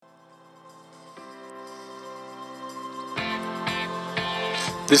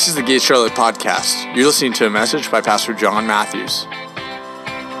This is the Gate Charlotte Podcast. You're listening to a message by Pastor John Matthews.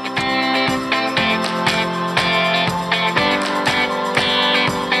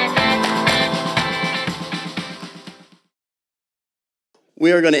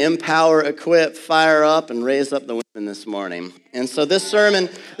 We are going to empower, equip, fire up, and raise up the women this morning. And so this sermon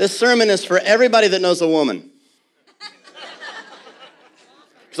is for everybody that knows a woman.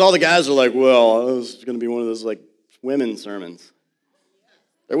 Because all the guys are like, well, this is going to be one of those like women sermons.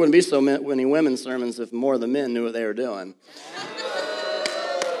 There wouldn't be so many women sermons if more of the men knew what they were doing.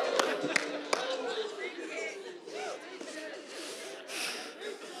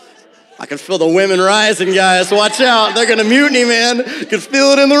 I can feel the women rising, guys. Watch out. They're going to mutiny, man. You can feel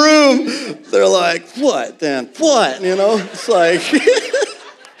it in the room. They're like, what, Dan? What? You know, it's like,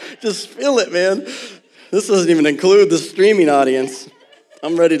 just feel it, man. This doesn't even include the streaming audience.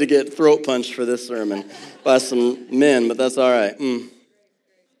 I'm ready to get throat punched for this sermon by some men, but that's all right.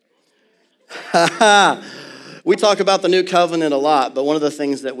 We talk about the new covenant a lot, but one of the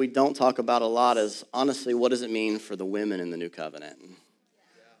things that we don't talk about a lot is, honestly, what does it mean for the women in the new covenant?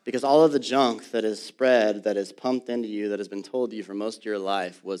 Because all of the junk that is spread, that is pumped into you, that has been told to you for most of your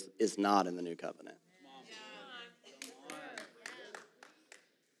life is not in the new covenant.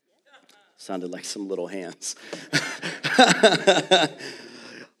 Sounded like some little hands.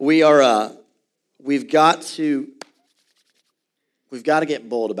 We've got to get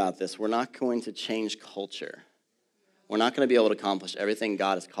bold about this. We're not going to change culture. We're not going to be able to accomplish everything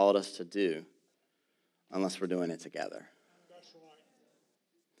God has called us to do unless we're doing it together.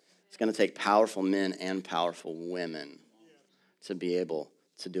 It's going to take powerful men and powerful women to be able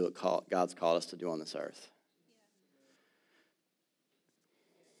to do what God's called us to do on this earth.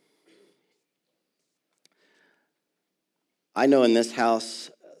 I know in this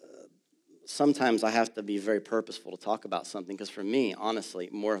house, sometimes I have to be very purposeful to talk about something because for me, honestly,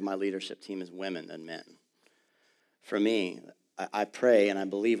 more of my leadership team is women than men. For me, I pray and I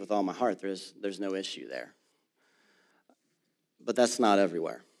believe with all my heart there's no issue there. But that's not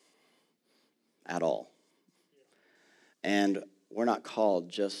everywhere at all. And we're not called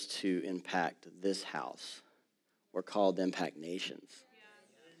just to impact this house. We're called to impact nations.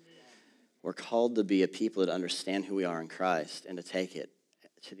 We're called to be a people that understand who we are in Christ and to take it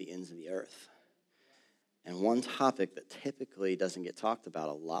to the ends of the earth. And one topic that typically doesn't get talked about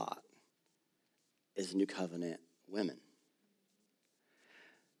a lot is New Covenant women.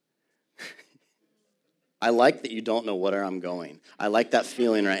 I like that you don't know where I'm going. I like that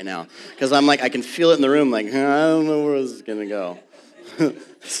feeling right now. Because I'm like, I can feel it in the room, like, I don't know where this is going to go. It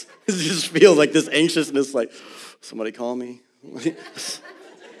just feels like this anxiousness, like, somebody call me.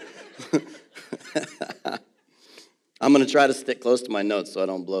 I'm going to try to stick close to my notes so I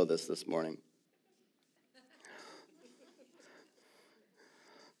don't blow this morning.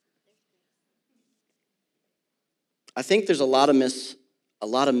 I think there's a lot of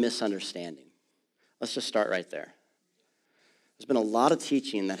misunderstanding. Let's just start right there. There's been a lot of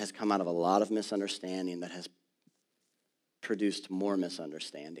teaching that has come out of a lot of misunderstanding that has produced more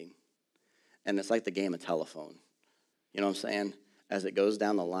misunderstanding. And it's like the game of telephone. You know what I'm saying? As it goes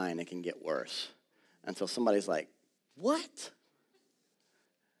down the line, it can get worse until somebody's like, what?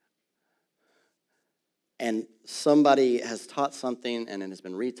 And somebody has taught something, and it has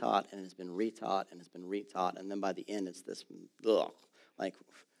been retaught, and it's been retaught, and it's been retaught, and then by the end, it's this, like,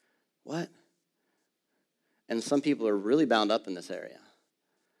 what? And some people are really bound up in this area.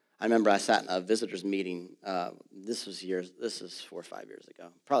 I remember I sat in a visitors meeting. This is 4 or 5 years ago,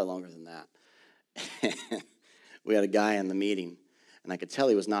 probably longer than that. We had a guy in the meeting, and I could tell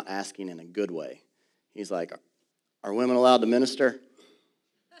he was not asking in a good way. He's like, are women allowed to minister?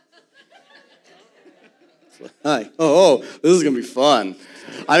 Like, this is going to be fun.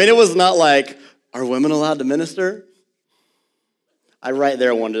 I mean, it was not like, are women allowed to minister? I right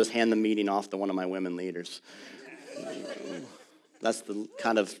there wanted to just hand the meeting off to one of my women leaders. That's the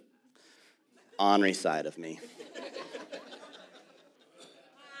kind of ornery side of me.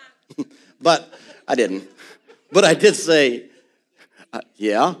 But I didn't. But I did say,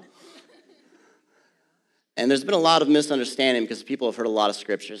 yeah. And there's been a lot of misunderstanding because people have heard a lot of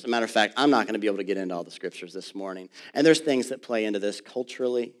scriptures. As a matter of fact, I'm not going to be able to get into all the scriptures this morning. And there's things that play into this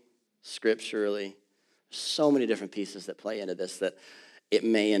culturally, scripturally. So many different pieces that play into this that it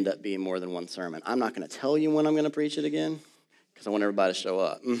may end up being more than one sermon. I'm not going to tell you when I'm going to preach it again because I want everybody to show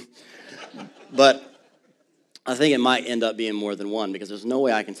up. But I think it might end up being more than one because there's no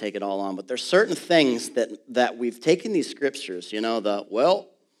way I can take it all on. But there's certain things that we've taken these scriptures,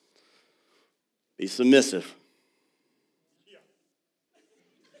 be submissive.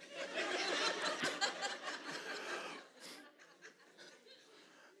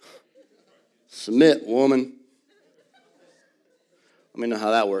 Submit, woman. Let me know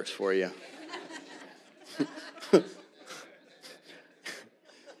how that works for you.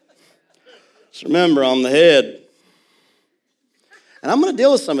 Just remember, I'm the head. And I'm going to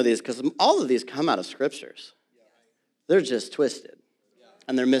deal with some of these because all of these come out of scriptures. They're just twisted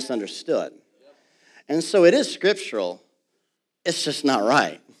and they're misunderstood. And so it is scriptural. It's just not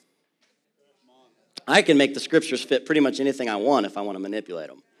right. I can make the scriptures fit pretty much anything I want if I want to manipulate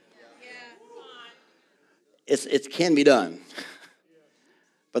them. It can be done.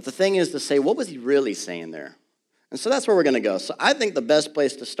 But the thing is to say, what was he really saying there? And so that's where we're going to go. So I think the best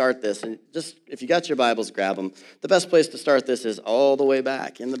place to start this, and just if you got your Bibles, grab them. The best place to start this is all the way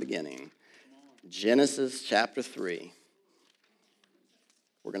back in the beginning. Genesis chapter 3.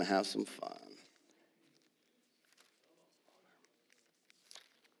 We're going to have some fun.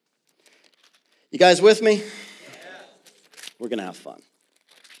 You guys with me? We're going to have fun.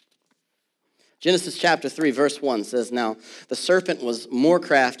 Genesis chapter 3, verse 1 says, "Now the serpent was more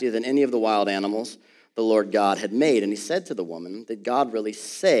crafty than any of the wild animals the Lord God had made. And he said to the woman, did God really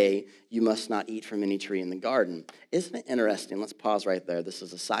say you must not eat from any tree in the garden?" Isn't it interesting? Let's pause right there. This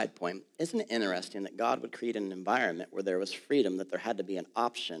is a side point. Isn't it interesting that God would create an environment where there was freedom, that there had to be an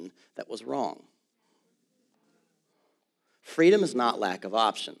option that was wrong? Freedom is not lack of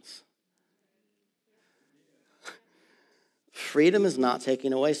options. Freedom is not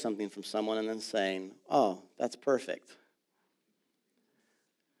taking away something from someone and then saying, oh, that's perfect.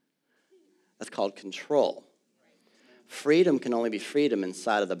 That's called control. Freedom can only be freedom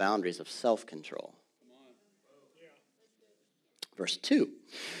inside of the boundaries of self-control. Verse 2.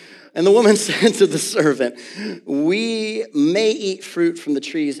 "And the woman said to the servant, we may eat fruit from the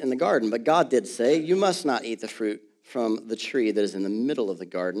trees in the garden, but God did say, you must not eat the fruit from the tree that is in the middle of the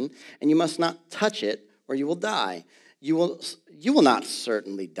garden, and you must not touch it or you will die. You will not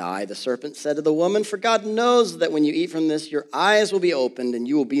certainly die," the serpent said to the woman, "for God knows that when you eat from this, your eyes will be opened and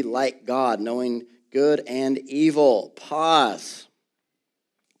you will be like God, knowing good and evil." Pause.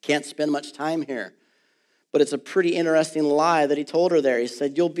 Can't spend much time here, but it's a pretty interesting lie that he told her there. He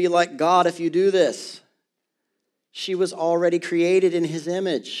said, you'll be like God if you do this. She was already created in his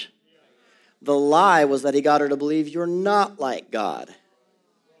image. The lie was that he got her to believe you're not like God.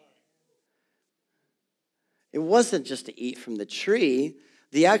 It wasn't just to eat from the tree.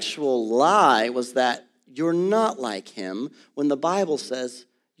 The actual lie was that you're not like him when the Bible says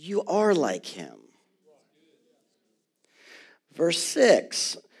you are like him. Verse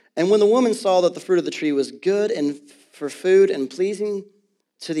 6, "And when the woman saw that the fruit of the tree was good and for food and pleasing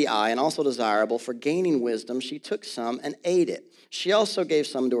to the eye and also desirable for gaining wisdom, she took some and ate it. She also gave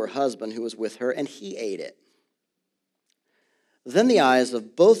some to her husband who was with her, and he ate it. Then the eyes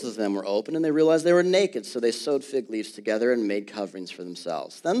of both of them were opened, and they realized they were naked, so they sewed fig leaves together and made coverings for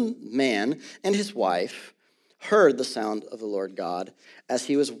themselves. Then man and his wife heard the sound of the Lord God as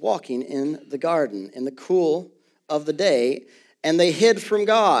he was walking in the garden in the cool of the day, and they hid from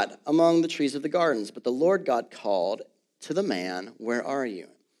God among the trees of the gardens. But the Lord God called to the man, 'Where are you?'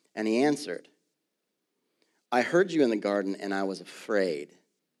 And he answered, 'I heard you in the garden, and I was afraid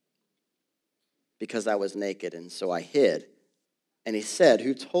because I was naked, and so I hid.' And he said,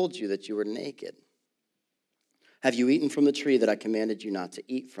 'Who told you that you were naked? Have you eaten from the tree that I commanded you not to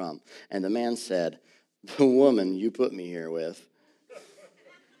eat from?' And the man said, 'The woman you put me here with.'"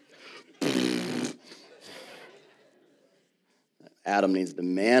 Adam needs to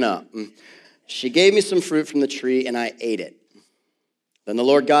man up. "She gave me some fruit from the tree, and I ate it. Then the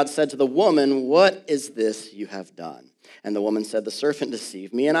Lord God said to the woman, 'What is this you have done?' And the woman said, 'The serpent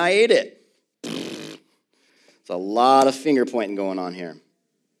deceived me, and I ate it.'" It's a lot of finger pointing going on here.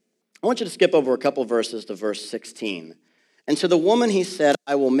 I want you to skip over a couple verses to verse 16. "And to the woman he said,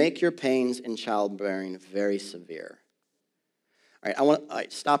 'I will make your pains in childbearing very severe.'" All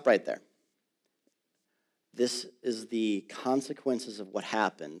right, stop right there. This is the consequences of what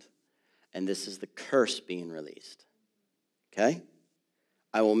happened, and this is the curse being released. Okay?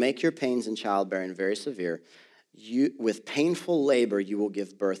 "I will make your pains in childbearing very severe. With painful labor you will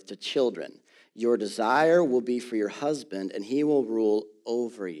give birth to children. Your desire will be for your husband, and he will rule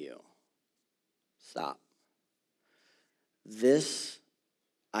over you." Stop. This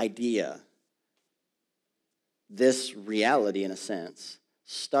idea, this reality in a sense,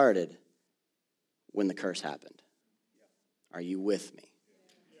 started when the curse happened. Are you with me?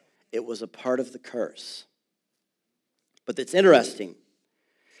 It was a part of the curse. But it's interesting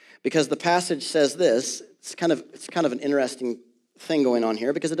because the passage says this. It's kind of an interesting thing going on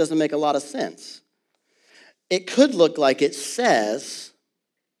here because it doesn't make a lot of sense. It could look like it says,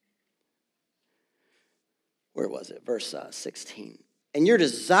 where was it? Verse 16. and your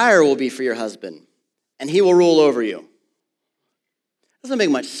desire will be for your husband, and he will rule over you. It doesn't make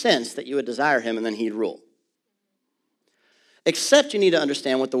much sense that you would desire him and then he'd rule. Except you need to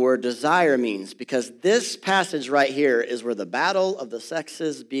understand what the word desire means, because this passage right here is where the battle of the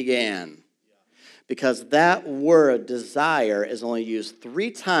sexes began. Because that word desire is only used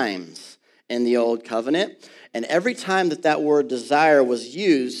 3 times in the Old Covenant, and every time that word desire was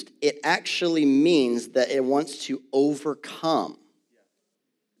used, it actually means that it wants to overcome.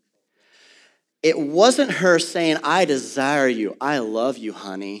 It wasn't her saying, I desire you, I love you,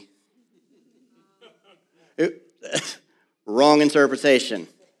 honey. Wrong interpretation.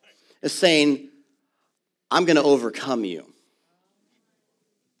 It's saying, I'm going to overcome you.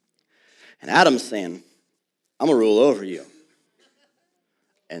 And Adam's saying, I'm going to rule over you.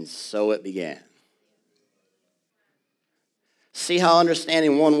 And so it began. See how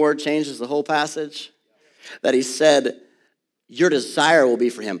understanding one word changes the whole passage? That he said, your desire will be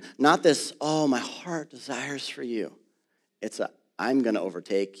for him. Not this, oh, my heart desires for you. It's I'm going to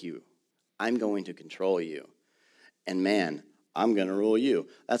overtake you. I'm going to control you. And man, I'm going to rule you.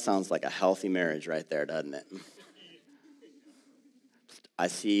 That sounds like a healthy marriage right there, doesn't it? I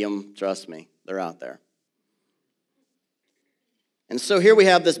see them, trust me, they're out there. And so here we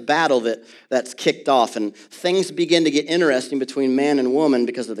have this battle that's kicked off, and things begin to get interesting between man and woman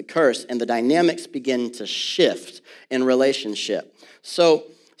because of the curse, and the dynamics begin to shift in relationship. So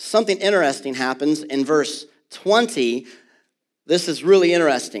something interesting happens in verse 20. This is really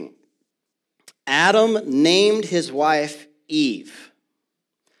interesting. Adam named his wife Eve.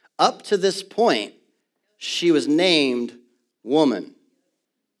 Up to this point, she was named woman.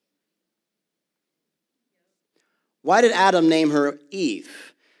 Why did Adam name her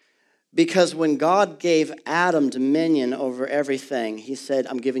Eve? Because when God gave Adam dominion over everything, he said,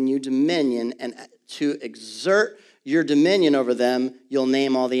 I'm giving you dominion, and to exert your dominion over them, you'll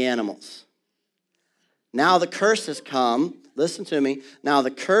name all the animals. Now the curse has come. Listen to me. Now the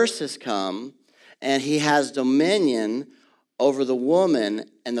curse has come, and he has dominion over the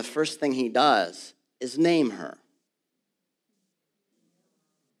woman, and the first thing he does is name her.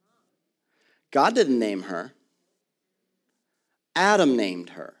 God didn't name her. Adam named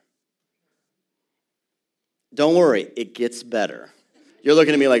her. Don't worry, it gets better. You're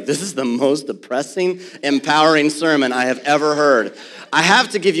looking at me like, this is the most depressing, empowering sermon I have ever heard. I have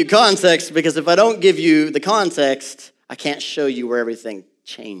to give you context, because if I don't give you the context, I can't show you where everything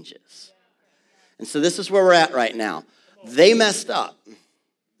changes. And so this is where we're at right now. They messed up.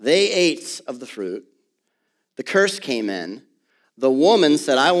 They ate of the fruit. The curse came in. The woman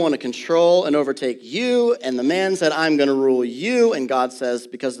said, I want to control and overtake you. And the man said, I'm going to rule you. And God says,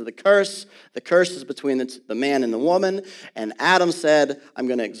 because of the curse is between the man and the woman. And Adam said, I'm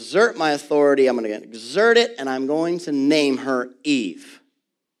going to exert my authority. I'm going to exert it, and I'm going to name her Eve.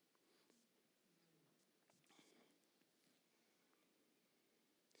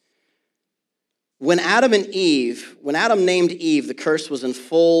 When Adam named Eve, the curse was in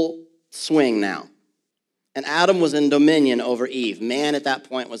full swing now. And Adam was in dominion over Eve. Man at that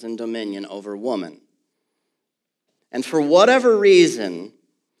point was in dominion over woman. And for whatever reason,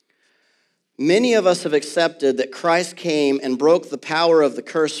 many of us have accepted that Christ came and broke the power of the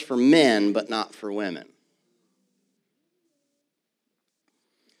curse for men, but not for women.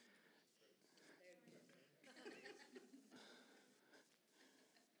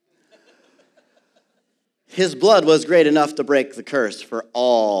 His blood was great enough to break the curse for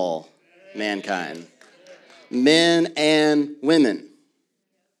all mankind. Men and women.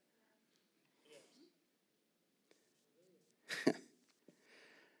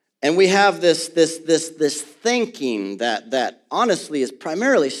 And we have this thinking that honestly is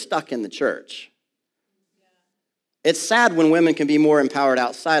primarily stuck in the church. It's sad when women can be more empowered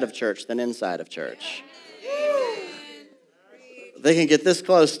outside of church than inside of church. They can get this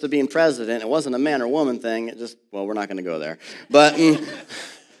close to being president. It wasn't a man or woman thing. We're not going to go there. But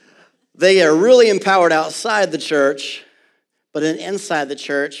they are really empowered outside the church, but inside the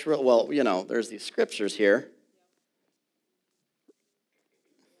church, there's these scriptures here.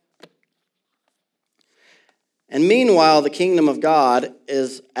 And meanwhile, the kingdom of God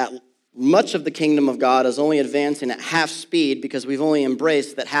much of the kingdom of God is only advancing at half speed because we've only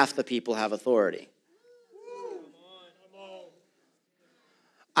embraced that half the people have authority.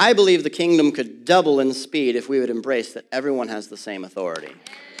 I believe the kingdom could double in speed if we would embrace that everyone has the same authority.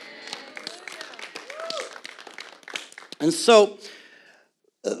 And so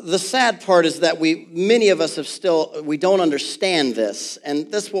the sad part is that many of us we don't understand this.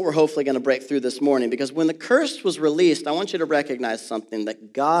 And this is what we're hopefully going to break through this morning. Because when the curse was released, I want you to recognize something,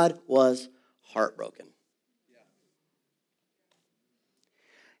 that God was heartbroken.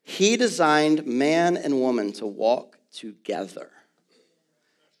 He designed man and woman to walk together,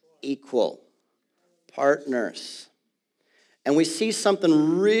 equal partners. And we see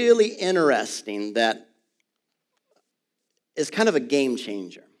something really interesting that is kind of a game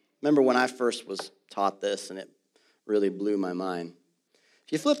changer. Remember when I first was taught this, and it really blew my mind.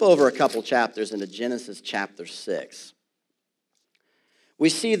 If you flip over a couple chapters into Genesis chapter 6, we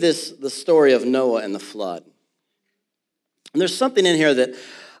see the story of Noah and the flood. And there's something in here that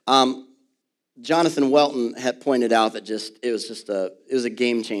Jonathan Welton had pointed out that it was a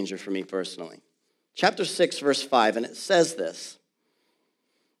game changer for me personally. Chapter 6, verse 5, and it says this.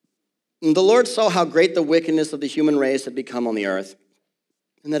 And the Lord saw how great the wickedness of the human race had become on the earth,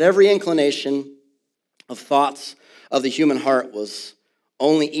 and that every inclination of thoughts of the human heart was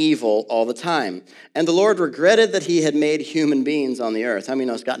only evil all the time. And the Lord regretted that he had made human beings on the earth. How many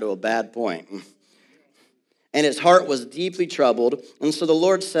know it's gotten to a bad point? And his heart was deeply troubled. And so the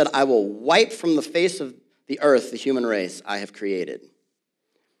Lord said, I will wipe from the face of the earth the human race I have created,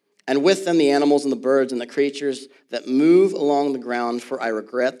 and with them the animals and the birds and the creatures that move along the ground, for I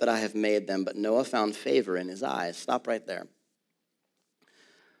regret that I have made them. But Noah found favor in his eyes. Stop right there.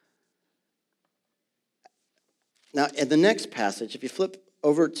 Now, in the next passage, if you flip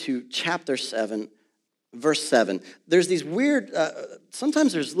over to chapter 7, verse 7, there's these weird,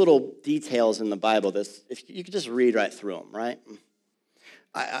 sometimes there's little details in the Bible that if you could just read right through them, right?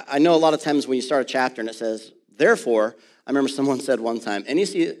 I know a lot of times when you start a chapter and it says, therefore, I remember someone said one time,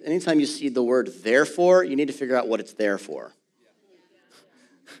 anytime you see the word therefore, you need to figure out what it's there for.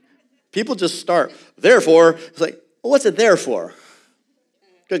 People just start, therefore, it's like, well, what's it there for?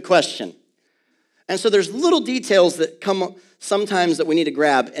 Good question. And so there's little details that come sometimes that we need to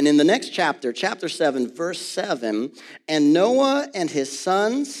grab. And in the next chapter, chapter 7, verse 7, and Noah and his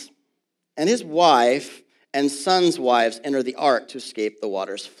sons and his wife and sons' wives enter the ark to escape the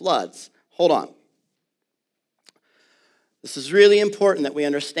water's floods. Hold on. This is really important that we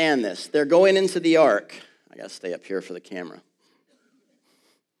understand this. They're going into the ark. I got to stay up here for the camera.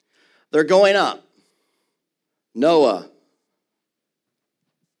 They're going up. Noah.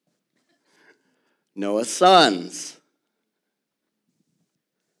 Noah's sons.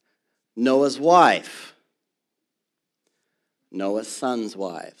 Noah's wife. Noah's sons'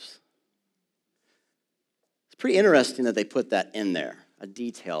 wives. It's pretty interesting that they put that in there, a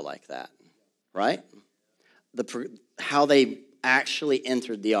detail like that, right? How they actually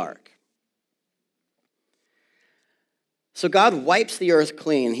entered the ark. So God wipes the earth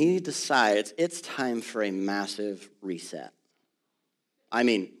clean. He decides it's time for a massive reset. I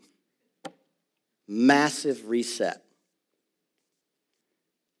mean, massive reset.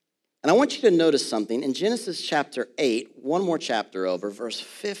 And I want you to notice something. In Genesis chapter 8, one more chapter over, verse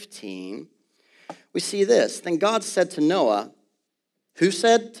 15, we see this. Then God said to Noah, who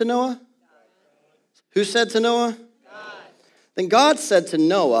said to Noah? Who said to Noah? God. Then God said to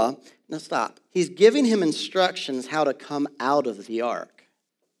Noah, now stop. He's giving him instructions how to come out of the ark.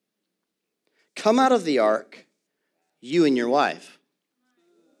 Come out of the ark, you and your wife,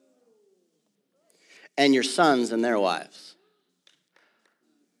 and your sons and their wives.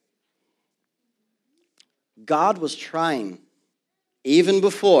 God was trying, even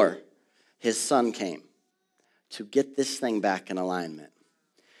before his son came, to get this thing back in alignment.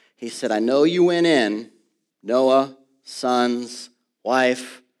 He said, I know you went in, Noah, sons,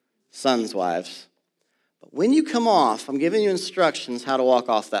 wife, sons' wives. But when you come off, I'm giving you instructions how to walk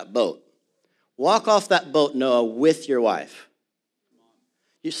off that boat. Walk off that boat, Noah, with your wife.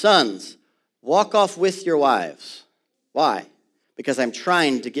 You sons, walk off with your wives. Why? Because I'm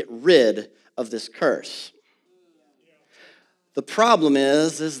trying to get rid of this curse. The problem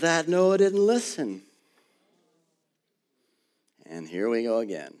is that Noah didn't listen. And here we go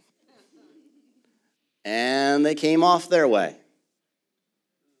again. And they came off their way.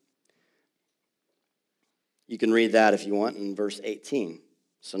 You can read that if you want in verse 18.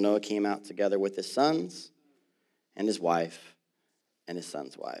 So Noah came out together with his sons and his wife and his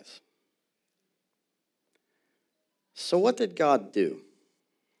sons' wives. So what did God do?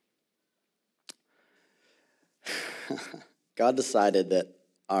 God decided that,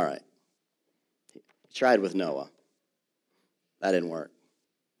 all right, he tried with Noah. That didn't work.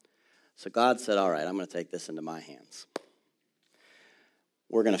 So God said, all right, I'm going to take this into my hands.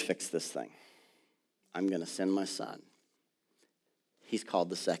 We're going to fix this thing. I'm going to send my son. He's called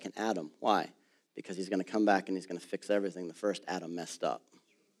the second Adam. Why? Because he's going to come back and he's going to fix everything the first Adam messed up.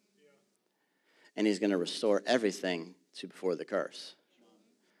 And he's going to restore everything to before the curse.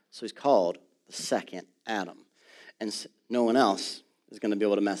 So he's called the second Adam. And no one else is going to be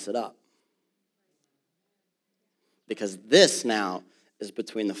able to mess it up. Because this now is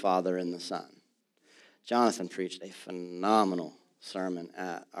between the Father and the Son. Jonathan preached a phenomenal sermon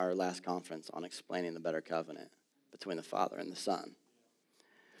at our last conference on explaining the better covenant between the Father and the Son.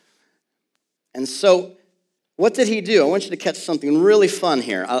 And so, what did he do? I want you to catch something really fun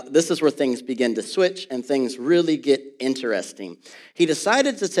here. This is where things begin to switch and things really get interesting. He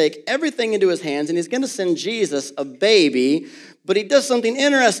decided to take everything into his hands, and he's going to send Jesus a baby, but he does something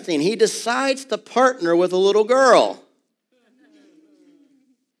interesting. He decides to partner with a little girl.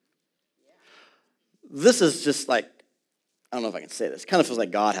 This is just like, I don't know if I can say this. It kind of feels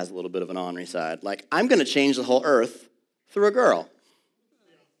like God has a little bit of an ornery side. Like, I'm going to change the whole earth through a girl.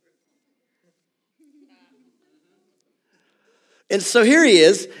 And so here he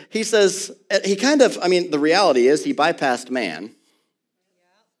is. He says, the reality is he bypassed man.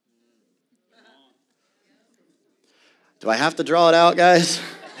 Do I have to draw it out, guys?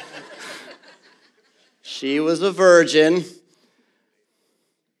 She was a virgin.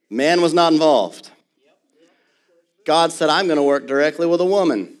 Man was not involved. God said, I'm going to work directly with a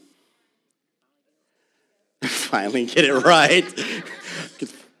woman. Finally get it right.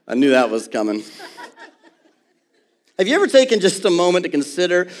 I knew that was coming. Have you ever taken just a moment to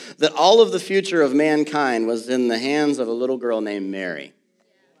consider that all of the future of mankind was in the hands of a little girl named Mary?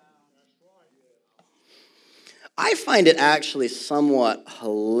 I find it actually somewhat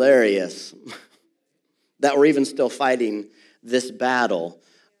hilarious that we're even still fighting this battle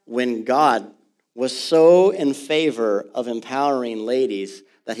when God was so in favor of empowering ladies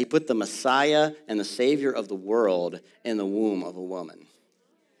that he put the Messiah and the Savior of the world in the womb of a woman.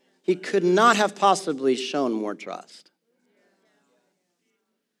 He could not have possibly shown more trust.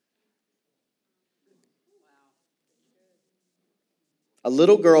 A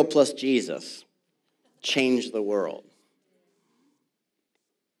little girl plus Jesus changed the world.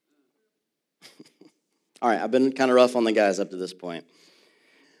 All right, I've been kind of rough on the guys up to this point.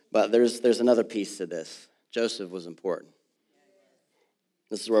 But there's another piece to this. Joseph was important.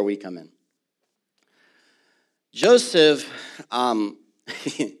 This is where we come in. Joseph,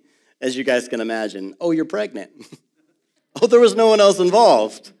 as you guys can imagine, oh, you're pregnant. Oh, there was no one else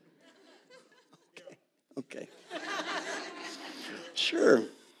involved. Okay. Sure.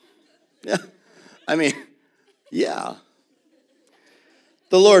 Yeah. Yeah.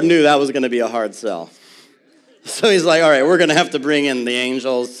 The Lord knew that was going to be a hard sell. So he's like, all right, we're going to have to bring in the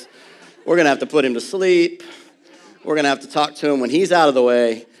angels. We're going to have to put him to sleep. We're going to have to talk to him when he's out of the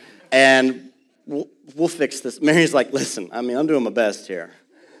way. And we'll fix this. Mary's like, listen, I'm doing my best here.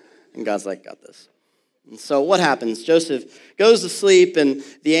 And God's like, got this. And so what happens? Joseph goes to sleep, and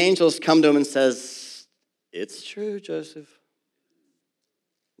the angels come to him and says, it's true, Joseph.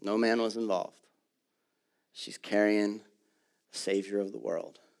 No man was involved. She's carrying the Savior of the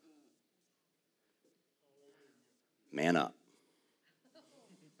world. Man up.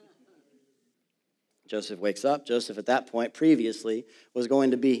 Joseph wakes up. Joseph, at that point, previously, was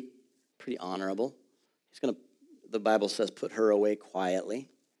going to be pretty honorable. The Bible says, put her away quietly.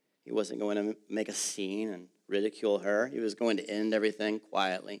 He wasn't going to make a scene and ridicule her. He was going to end everything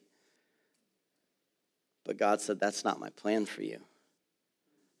quietly. But God said, that's not my plan for you.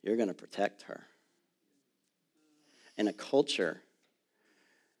 You're going to protect her. In a culture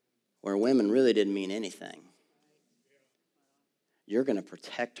where women really didn't mean anything, you're going to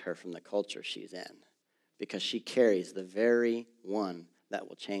protect her from the culture she's in because she carries the very one that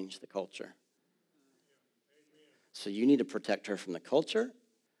will change the culture. So you need to protect her from the culture,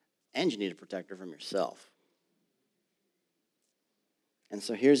 and you need to protect her from yourself. And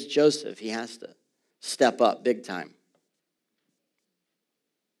so here's Joseph. He has to step up big time.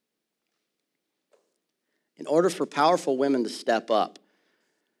 In order for powerful women to step up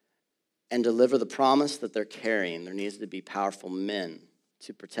and deliver the promise that they're carrying, there needs to be powerful men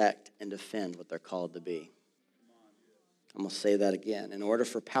to protect and defend what they're called to be. I'm going to say that again. In order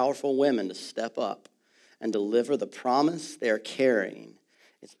for powerful women to step up and deliver the promise they are carrying,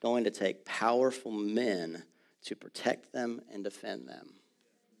 it's going to take powerful men to protect them and defend them.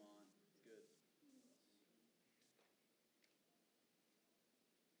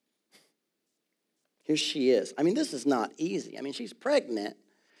 Here she is. This is not easy. She's pregnant.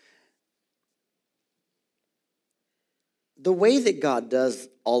 The way that God does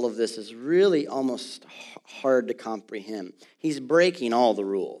all of this is really almost hard to comprehend. He's breaking all the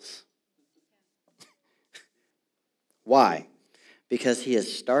rules. Why? Because he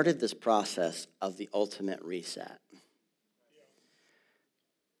has started this process of the ultimate reset.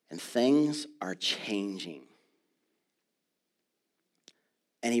 And things are changing.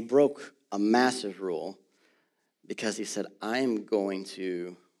 And he broke a massive rule because he said, I'm going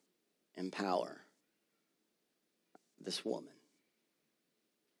to empower this woman.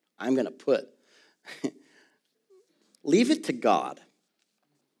 I'm going to put, leave it to God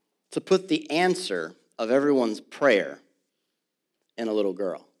to put the answer of everyone's prayer in a little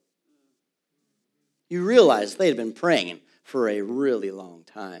girl. You realize they had been praying for a really long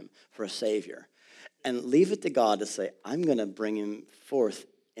time for a Savior. And leave it to God to say, I'm going to bring him forth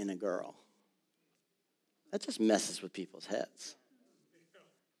in a girl. That just messes with people's heads.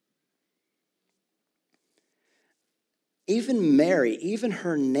 Even Mary, even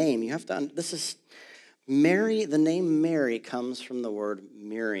her name, you have to, this is, Mary, the name Mary comes from the word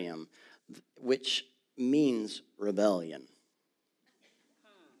Miriam, which means rebellion.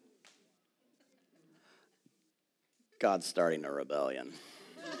 God's starting a rebellion.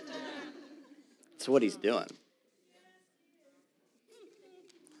 That's what he's doing.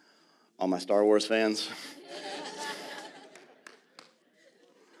 All my Star Wars fans.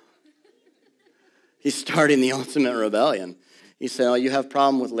 He's starting the ultimate rebellion. He said, oh, you have a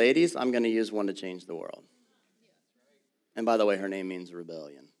problem with ladies? I'm going to use one to change the world. And by the way, her name means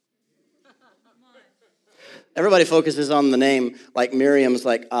rebellion. Everybody focuses on the name, like Miriam's,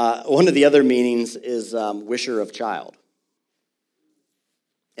 like one of the other meanings is wisher of child.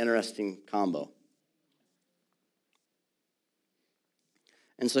 Interesting combo.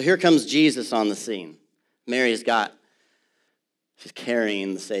 And so here comes Jesus on the scene. She's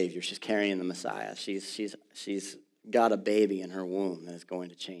carrying the Savior. She's carrying the Messiah. She's got a baby in her womb that is going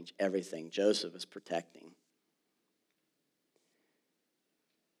to change everything. Joseph is protecting.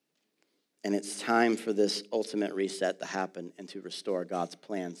 And it's time for this ultimate reset to happen and to restore God's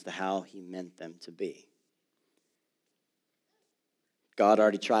plans to how he meant them to be. God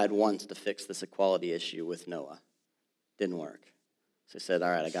already tried once to fix this equality issue with Noah. Didn't work. So he said,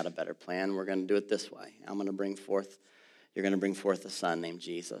 all right, I got a better plan. We're going to do it this way. You're going to bring forth a son named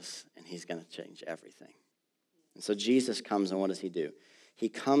Jesus, and he's going to change everything. And so Jesus comes, and what does he do? He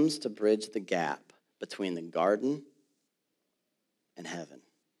comes to bridge the gap between the garden and heaven.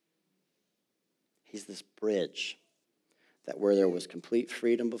 He's this bridge that where there was complete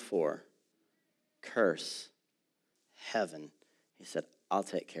freedom before, curse, heaven, he said, I'll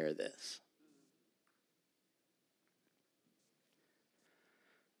take care of this.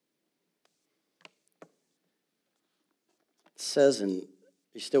 It says in,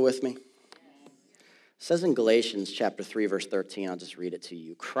 you still with me? It says in Galatians chapter 3, verse 13, I'll just read it to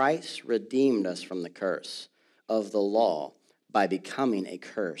you. Christ redeemed us from the curse of the law by becoming a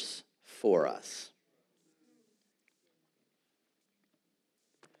curse for us.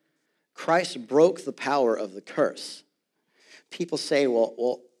 Christ broke the power of the curse. People say,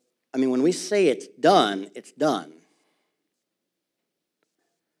 well, when we say it's done, it's done.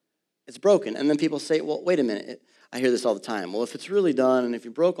 It's broken. And then people say, well, wait a minute. I hear this all the time. Well, if it's really done, and if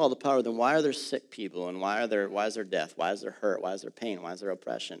you broke all the power, then why are there sick people? And why is there death? Why is there hurt? Why is there pain? Why is there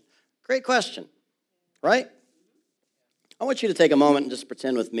oppression? Great question, right? I want you to take a moment and just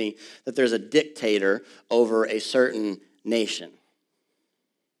pretend with me that there's a dictator over a certain nation.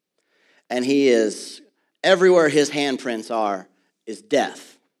 And he is, everywhere his handprints are, is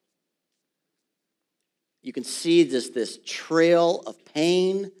death. You can see this trail of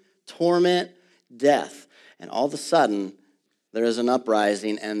pain, torment, death. And all of a sudden, there is an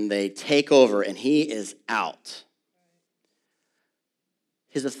uprising, and they take over, and he is out.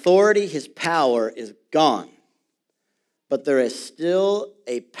 His authority, his power is gone. But there is still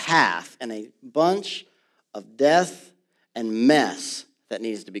a path and a bunch of death and mess that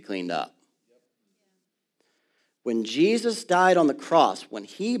needs to be cleaned up. When Jesus died on the cross, when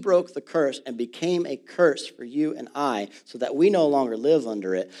he broke the curse and became a curse for you and I, so that we no longer live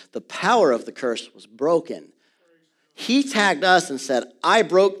under it, the power of the curse was broken. He tagged us and said, I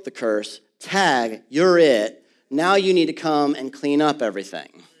broke the curse, tag, you're it. Now you need to come and clean up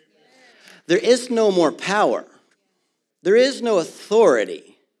everything. There is no more power. There is no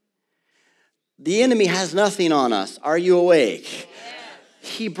authority. The enemy has nothing on us. Are you awake?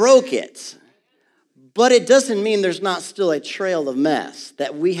 He broke it. But it doesn't mean there's not still a trail of mess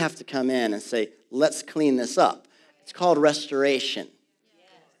that we have to come in and say, let's clean this up. It's called restoration.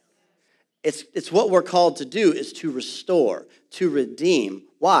 It's what we're called to do, is to restore, to redeem.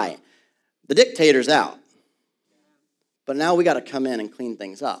 Why? The dictator's out. But now we got to come in and clean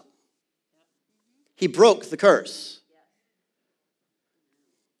things up. He broke the curse.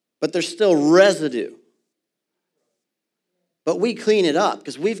 But there's still residue. But we clean it up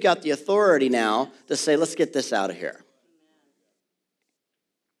because we've got the authority now to say, let's get this out of here.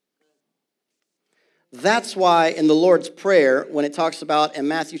 That's why in the Lord's Prayer, when it talks about in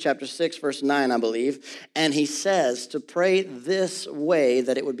Matthew chapter 6, verse 9, I believe, and he says to pray this way,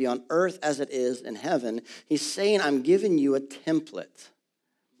 that it would be on earth as it is in heaven, he's saying, I'm giving you a template.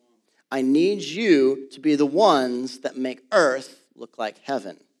 I need you to be the ones that make earth look like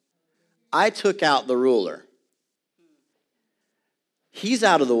heaven. I took out the ruler. He's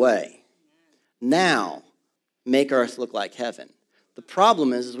out of the way. Now, make earth look like heaven. The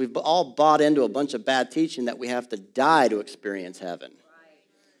problem is we've all bought into a bunch of bad teaching that we have to die to experience heaven,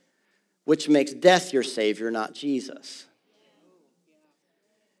 which makes death your savior, not Jesus.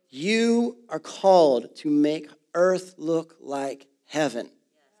 You are called to make earth look like heaven.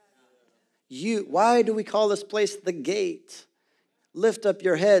 Why do we call this place the gate? Lift up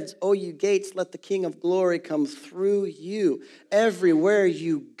your heads, O you gates, let the King of glory come through you. Everywhere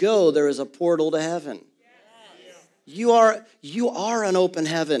you go, there is a portal to heaven. You are an open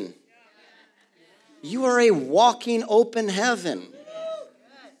heaven. You are a walking open heaven.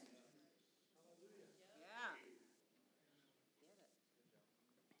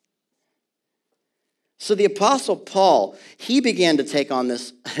 So the Apostle Paul, he began to take on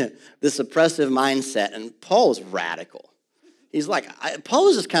this, this oppressive mindset, and Paul was radical. He's like, Paul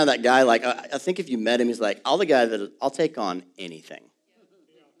was just kind of that guy, like, I think if you met him, he's like, I'll take on anything.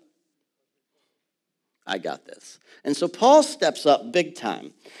 I got this. And so Paul steps up big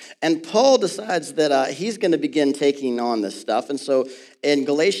time. And Paul decides that he's going to begin taking on this stuff. And so in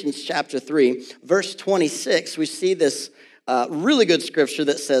Galatians chapter 3, verse 26, we see this really good scripture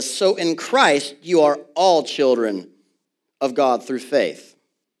that says, so in Christ you are all children of God through faith.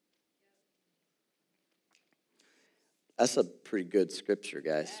 That's a pretty good scripture,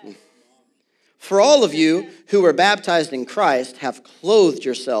 guys. For all of you who were baptized in Christ have clothed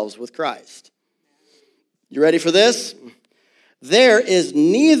yourselves with Christ. You ready for this? There is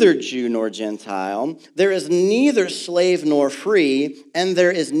neither Jew nor Gentile. There is neither slave nor free. And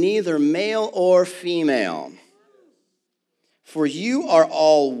there is neither male or female. For you are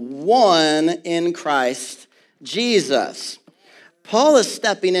all one in Christ Jesus. Paul is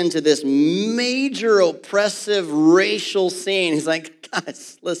stepping into this major oppressive racial scene. He's like,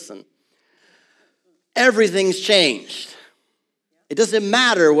 guys, listen. Everything's changed. It doesn't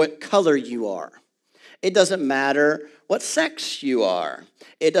matter what color you are. It doesn't matter what sex you are.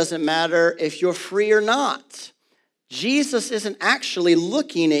 It doesn't matter if you're free or not. Jesus isn't actually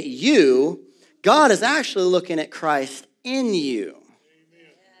looking at you. God is actually looking at Christ in you.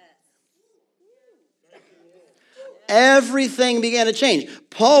 Everything began to change.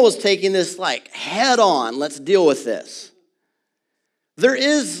 Paul was taking this like head on. Let's deal with this. There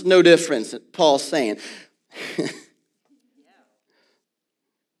is no difference, Paul's saying.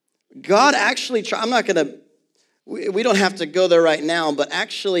 God actually, I'm not going to, we don't have to go there right now, but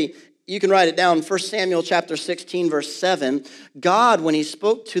actually, you can write it down, 1 Samuel chapter 16, verse 7. God, when he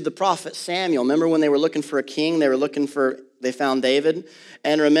spoke to the prophet Samuel, remember when they were looking for a king, they found David?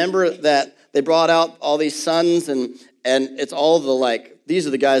 And remember that they brought out all these sons, and it's all these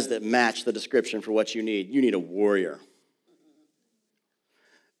are the guys that match the description for what you need. You need a warrior.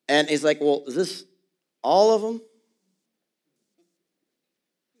 And he's like, well, is this all of them?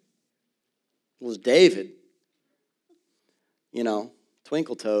 It was David,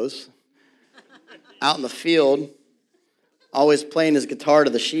 twinkle toes, out in the field, always playing his guitar to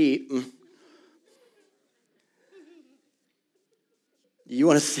the sheep. You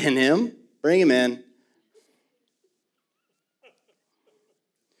want to send him? Bring him in.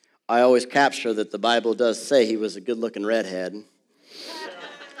 I always capture that the Bible does say he was a good-looking redhead.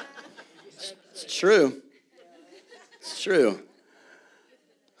 It's true. It's true.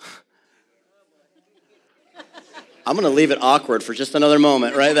 I'm going to leave it awkward for just another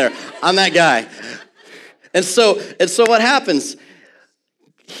moment right there. I'm that guy. And so what happens?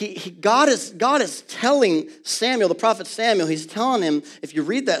 God is telling Samuel, the prophet Samuel, he's telling him, if you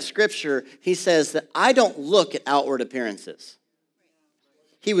read that scripture, he says that I don't look at outward appearances.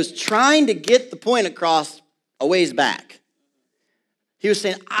 He was trying to get the point across a ways back. He was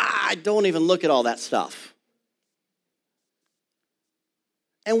saying, I don't even look at all that stuff.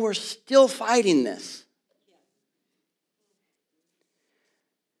 And we're still fighting this.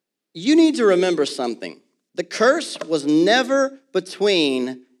 You need to remember something. The curse was never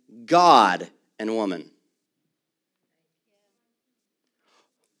between God and woman.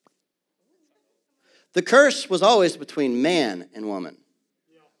 The curse was always between man and woman.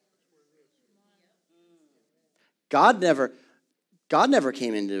 God never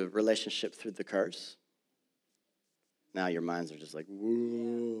came into a relationship through the curse. Now your minds are just like,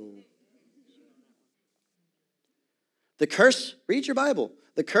 whoa. The curse, read your Bible.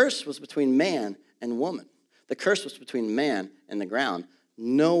 The curse was between man and woman. The curse was between man and the ground.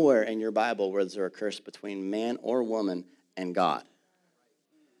 Nowhere in your Bible was there a curse between man or woman and God.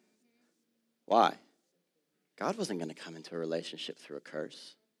 Why? God wasn't going to come into a relationship through a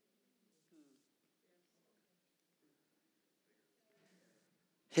curse.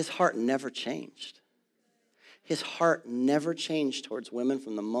 His heart never changed. His heart never changed towards women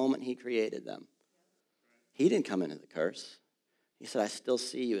from the moment he created them. He didn't come into the curse. He said, I still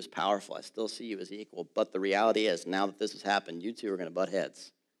see you as powerful. I still see you as equal. But the reality is, now that this has happened, you two are going to butt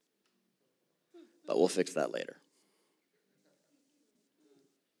heads. But we'll fix that later.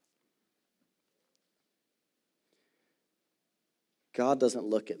 God doesn't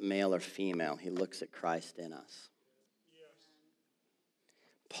look at male or female. He looks at Christ in us.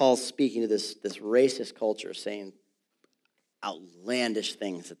 Paul's speaking to this racist culture, saying outlandish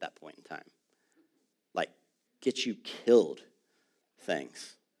things at that point in time. Like, get you killed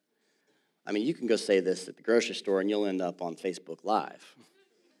things. I mean, you can go say this at the grocery store and you'll end up on Facebook Live.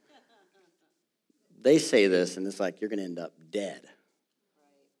 They say this and it's like, you're going to end up dead.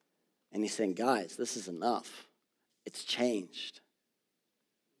 And he's saying, guys, this is enough. It's changed.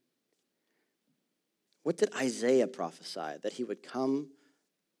 What did Isaiah prophesy? That he would come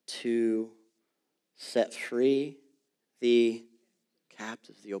to set free the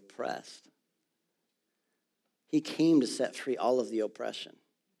captives, the oppressed. He came to set free all of the oppression.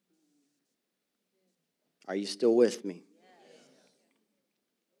 Are you still with me?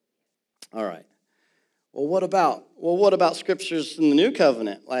 All right. Well, what about scriptures in the New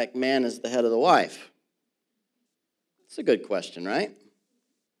Covenant, like man is the head of the wife? It's a good question, right?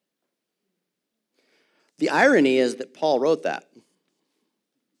 The irony is that Paul wrote that.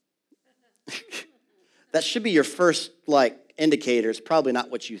 That should be your first, indicator. It's probably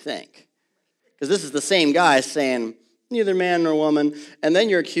not what you think. Because this is the same guy saying, neither man nor woman, and then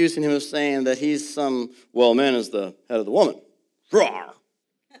you're accusing him of saying that he's man is the head of the woman. Rawr.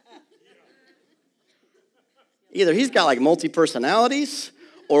 Either he's got multi-personalities,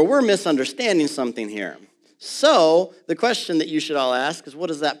 or we're misunderstanding something here. So the question that you should all ask is, what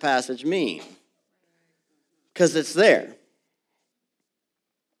does that passage mean? Because it's there.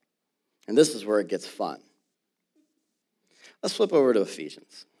 And this is where it gets fun. Let's flip over to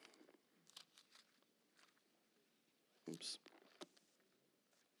Ephesians. Oops.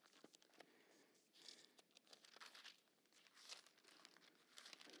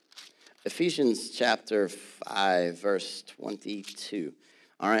 Ephesians chapter 5, verse 22.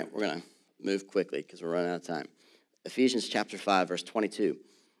 All right, we're going to move quickly because we're running out of time. Ephesians chapter 5, verse 22.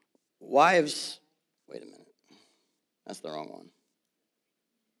 Wives, wait a minute. That's the wrong one.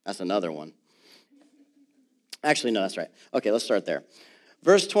 That's another one. Actually, no, that's right. Okay, let's start there.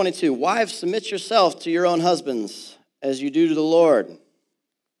 Verse 22, wives, submit yourself to your own husbands as you do to the Lord.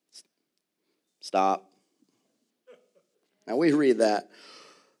 Stop. Now we read that.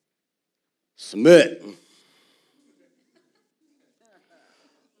 Submit.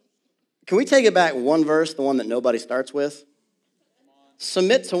 Can we take it back one verse, the one that nobody starts with?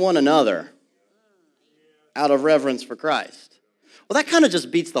 Submit to one another out of reverence for Christ. Well, that kind of just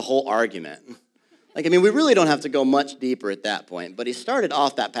beats the whole argument. We really don't have to go much deeper at that point. But he started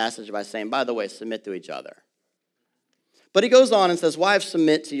off that passage by saying, by the way, submit to each other. But he goes on and says, wives,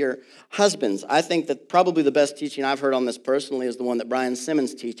 submit to your husbands. I think that probably the best teaching I've heard on this personally is the one that Brian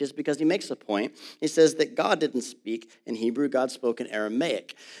Simmons teaches, because he makes a point. He says that God didn't speak in Hebrew, God spoke in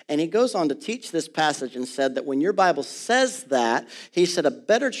Aramaic. And he goes on to teach this passage and said that when your Bible says that, he said a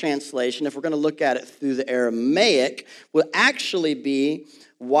better translation, if we're going to look at it through the Aramaic, will actually be,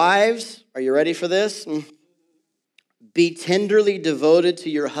 wives, are you ready for this? Be tenderly devoted to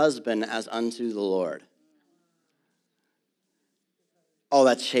your husband as unto the Lord. Oh,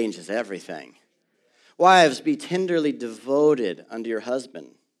 that changes everything. Wives, be tenderly devoted unto your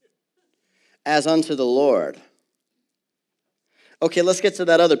husband as unto the Lord. Okay, let's get to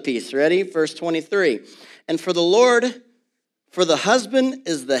that other piece. Ready? Verse 23. And for the husband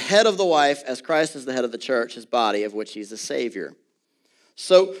is the head of the wife, as Christ is the head of the church, his body, of which he's the Savior.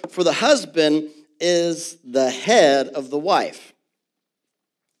 So, for the husband is the head of the wife.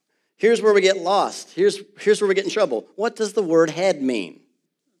 Here's where we get lost. Here's where we get in trouble. What does the word head mean?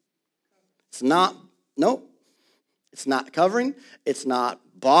 It's not covering. It's not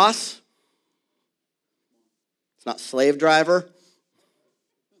boss. It's not slave driver.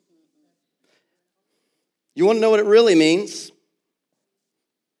 You want to know what it really means?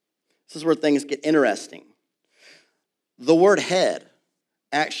 This is where things get interesting. The word head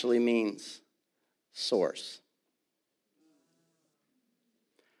actually means source.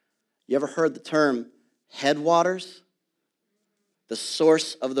 You ever heard the term headwaters? The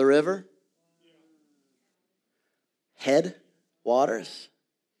source of the river? Headwaters.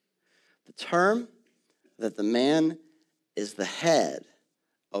 The term that the man is the head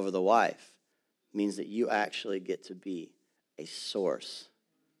over the wife means that you actually get to be a source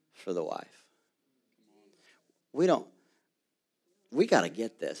for the wife. we got to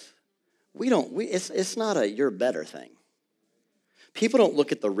get this. It's not a you're better thing. People don't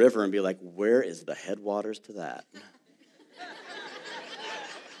look at the river and be like, where is the headwaters to that?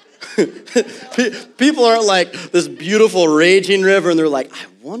 People aren't like this beautiful raging river and they're like, I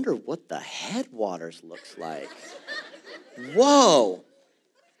wonder what the headwaters looks like. Whoa.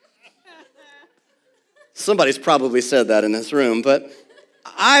 Somebody's probably said that in this room, but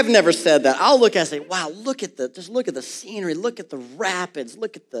I've never said that. I'll look and say, wow, look at the scenery, look at the rapids,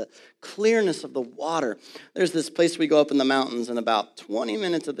 look at the clearness of the water. There's this place we go up in the mountains, and about 20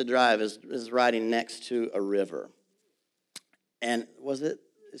 minutes of the drive is riding next to a river. And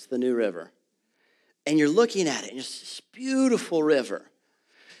it's the New River. And you're looking at it, and it's this beautiful river.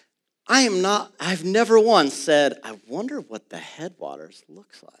 I've never once said, I wonder what the headwaters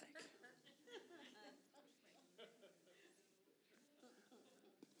looks like.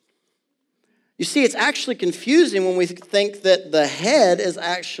 You see, it's actually confusing when we think that the head is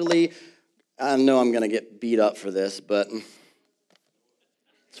actually, I know I'm going to get beat up for this, but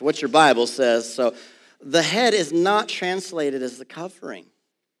it's what your Bible says. So the head is not translated as the covering.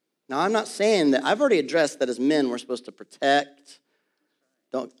 Now, I'm not saying that. I've already addressed that as men we're supposed to protect.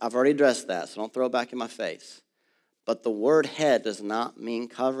 I've already addressed that, so don't throw it back in my face. But the word head does not mean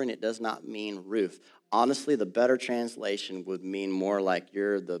covering. It does not mean roof. Honestly, the better translation would mean more like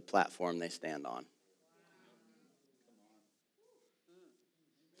you're the platform they stand on.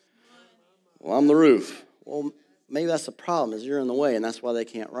 Well, I'm the roof. Well, maybe that's the problem, is you're in the way, and that's why they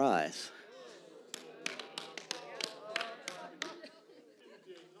can't rise.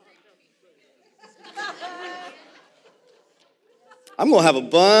 I'm going to have a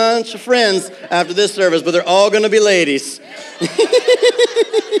bunch of friends after this service, but they're all going to be ladies.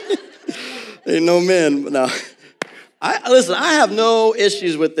 Ain't no men. No. Listen, I have no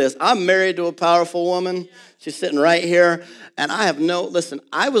issues with this. I'm married to a powerful woman. She's sitting right here. And I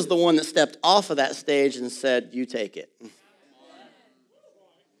was the one that stepped off of that stage and said, you take it.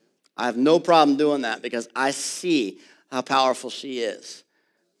 I have no problem doing that because I see how powerful she is.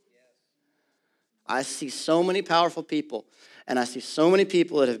 I see so many powerful people, and I see so many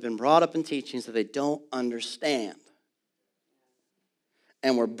people that have been brought up in teachings that they don't understand.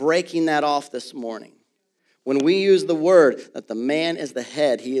 And we're breaking that off this morning. When we use the word that the man is the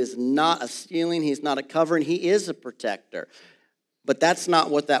head, he is not a ceiling, he's not a covering, he is a protector. But that's not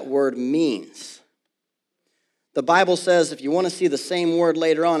what that word means. The Bible says, if you want to see the same word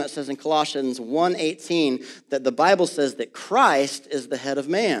later on, it says in Colossians 1:18 that the Bible says that Christ is the head of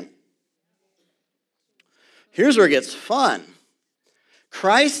man. Here's where it gets fun.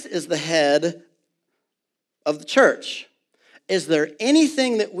 Christ is the head of the church. Is there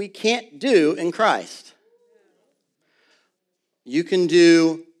anything that we can't do in Christ? You can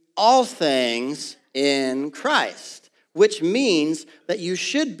do all things in Christ, which means that you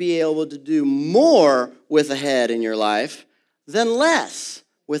should be able to do more with the head in your life than less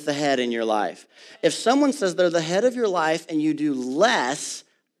with the head in your life. If someone says they're the head of your life and you do less,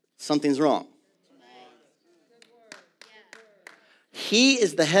 something's wrong. He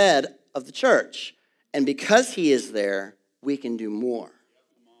is the head of the church, and because he is there, we can do more.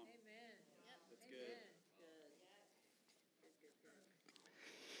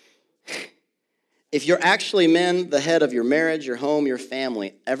 If you're actually men, the head of your marriage, your home, your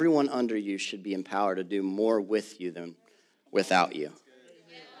family, everyone under you should be empowered to do more with you than without you.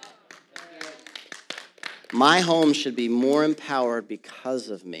 My home should be more empowered because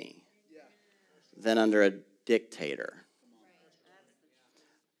of me than under a dictator.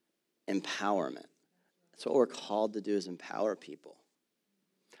 Empowerment. That's what we're called to do, is empower people.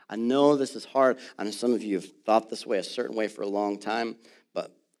 I know this is hard. I know some of you have thought this way, a certain way for a long time,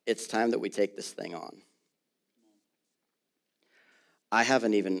 but it's time that we take this thing on. I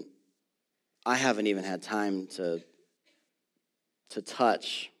haven't even had time to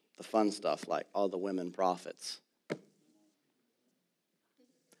touch the fun stuff like all the women prophets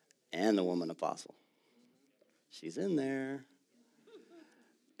and the woman apostle. She's in there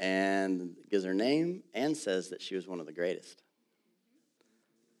and gives her name and says that she was one of the greatest.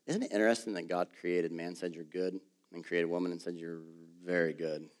 Isn't it interesting that God created man, said you're good, and created woman and said you're very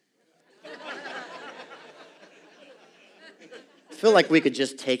good? I feel like we could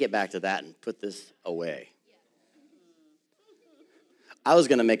just take it back to that and put this away. I was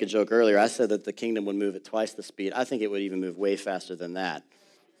going to make a joke earlier. I said that the kingdom would move at twice the speed. I think it would even move way faster than that.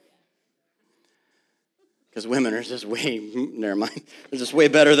 Because women are just never mind. They're just way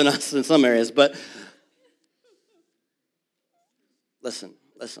better than us in some areas. But listen.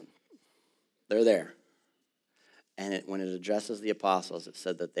 They're there. And when it addresses the apostles, it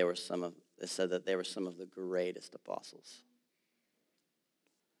said that they were some of the greatest apostles.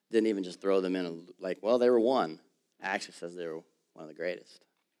 didn't even just throw them in like, well, they were one. It actually says they were one of the greatest.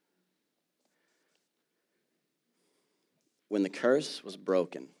 When the curse was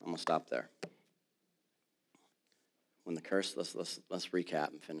broken, I'm going to stop there. When the curse, let's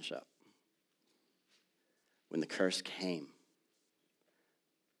recap and finish up. When the curse came,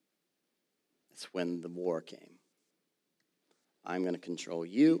 it's when the war came. I'm going to control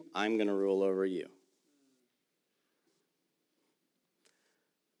you. I'm going to rule over you.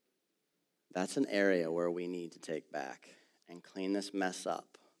 That's an area where we need to take back and clean this mess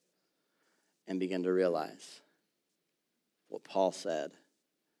up and begin to realize what Paul said,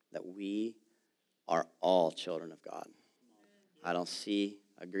 that we are all children of God. I don't see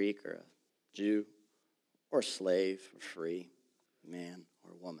a Greek or a Jew or slave or free, man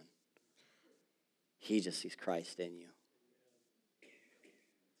or woman. He just sees Christ in you.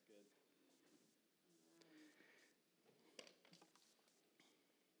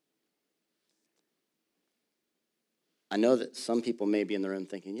 I know that some people may be in the room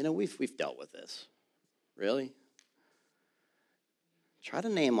thinking, we've dealt with this. Really? Try to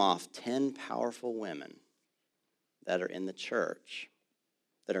name off 10 powerful women that are in the church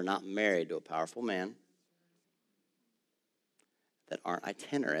that are not married to a powerful man, that aren't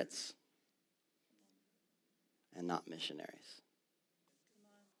itinerates, and not missionaries.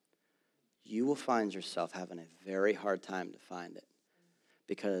 You will find yourself having a very hard time to find it,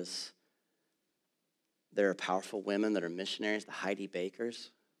 because there are powerful women that are missionaries, the Heidi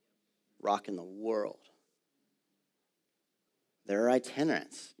Bakers, rocking the world. There are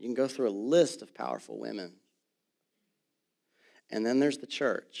itinerants. You can go through a list of powerful women. And then there's the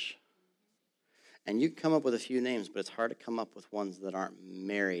church. And you can come up with a few names, but it's hard to come up with ones that aren't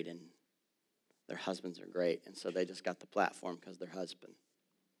married and their husbands are great, and so they just got the platform because their husband.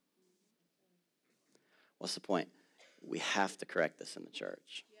 What's the point? We have to correct this in the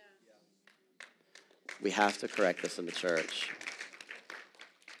church. We have to correct this in the church.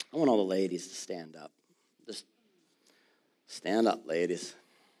 I want all the ladies to stand up. Just stand up, ladies.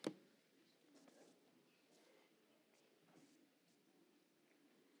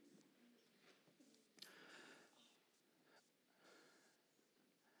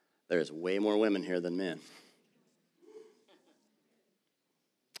 There's way more women here than men.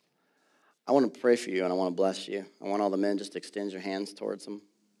 I want to pray for you and I want to bless you. I want all the men just to extend your hands towards them.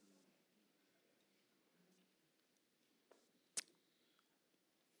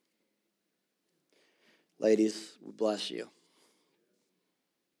 Ladies, we bless you.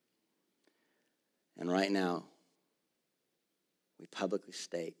 And right now, we publicly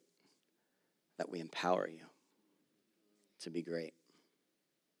state that we empower you to be great,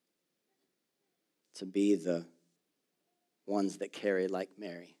 to be the ones that carry, like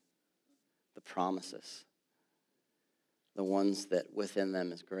Mary, the promises, the ones that within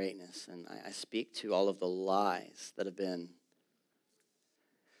them is greatness. And I speak to all of the lies that have been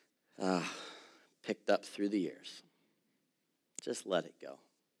picked up through the years. Just let it go.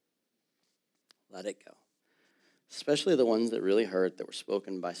 Let it go. Especially the ones that really hurt, that were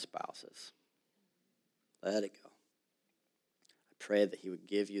spoken by spouses. Let it go. I pray that he would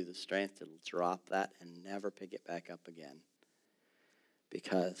give you the strength to drop that and never pick it back up again,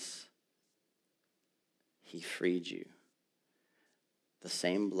 because he freed you. The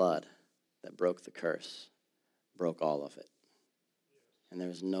same blood that broke the curse broke all of it. And there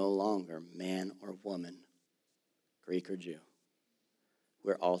is no longer man or woman, Greek or Jew.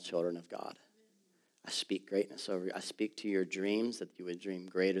 We're all children of God. I speak greatness over you. I speak to your dreams, that you would dream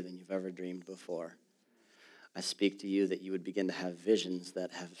greater than you've ever dreamed before. I speak to you that you would begin to have visions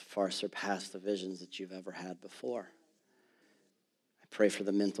that have far surpassed the visions that you've ever had before. I pray for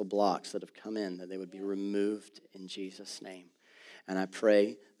the mental blocks that have come in, that they would be removed in Jesus' name. And I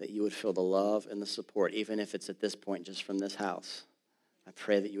pray that you would feel the love and the support, even if it's at this point just from this house. I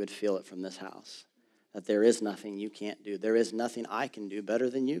pray that you would feel it from this house, that there is nothing you can't do. There is nothing I can do better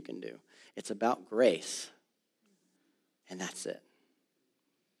than you can do. It's about grace, and that's it.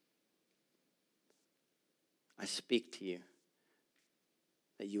 I speak to you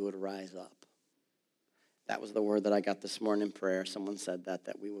that you would rise up. That was the word that I got this morning in prayer. Someone said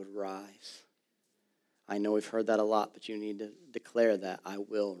that we would rise. I know we've heard that a lot, but you need to declare that. I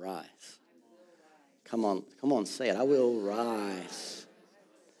will rise. Come on, say it. I will rise.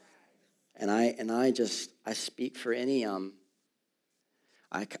 And I speak for any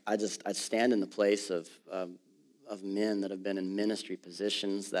I stand in the place of men that have been in ministry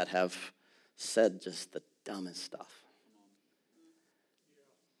positions that have said just the dumbest stuff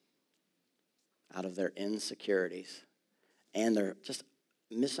out of their insecurities and their just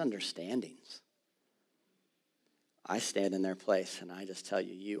misunderstandings I stand in their place, and I just tell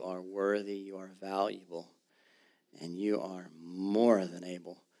you, you are worthy, you are valuable, and you are more than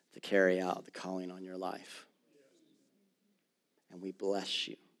able to carry out the calling on your life. And we bless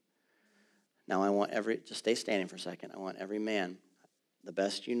you. Now I want just stay standing for a second. I want every man, the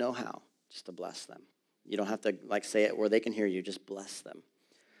best you know how, just to bless them. You don't have to say it where they can hear you, just bless them.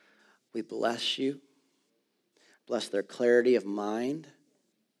 We bless you. Bless their clarity of mind.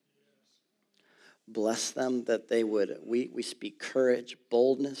 Bless them that they would, we speak courage,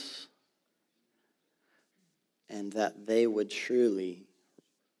 boldness, and that they would truly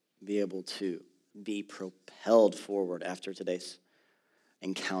be able to be propelled forward after today's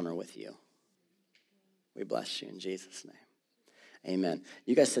encounter with you. We bless you in Jesus' name. Amen.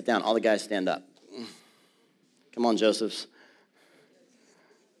 You guys sit down. All the guys stand up. Come on, Josephs.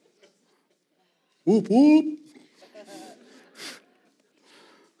 Whoop, whoop.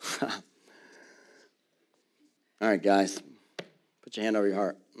 All right, guys. Put your hand over your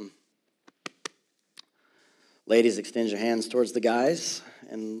heart. Ladies, extend your hands towards the guys.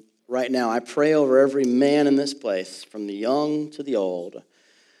 And right now, I pray over every man in this place, from the young to the old,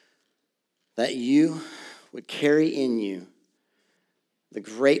 that you would carry in you the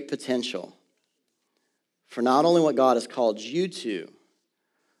great potential for not only what God has called you to,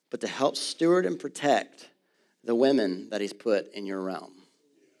 but to help steward and protect the women that he's put in your realm.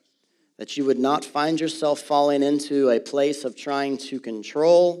 That you would not find yourself falling into a place of trying to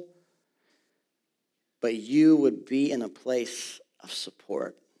control, but you would be in a place of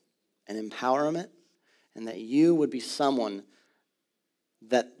support and empowerment, and that you would be someone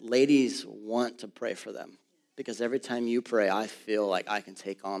that ladies want to pray for them. Because every time you pray, I feel like I can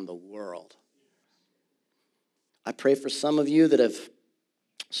take on the world. I pray for some of you that have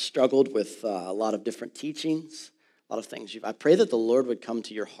struggled with a lot of different teachings, a lot of things. I pray that the Lord would come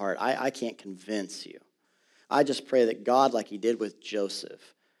to your heart. I can't convince you. I just pray that God, like he did with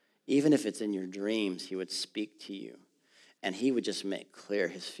Joseph, even if it's in your dreams, he would speak to you, and he would just make clear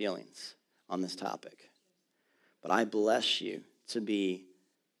his feelings on this topic. But I bless you to be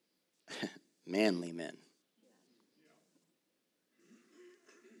manly men.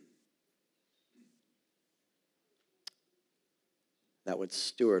 That would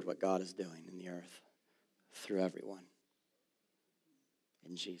steward what God is doing in the earth through everyone.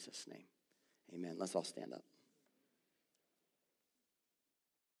 In Jesus' name, amen. Let's all stand up.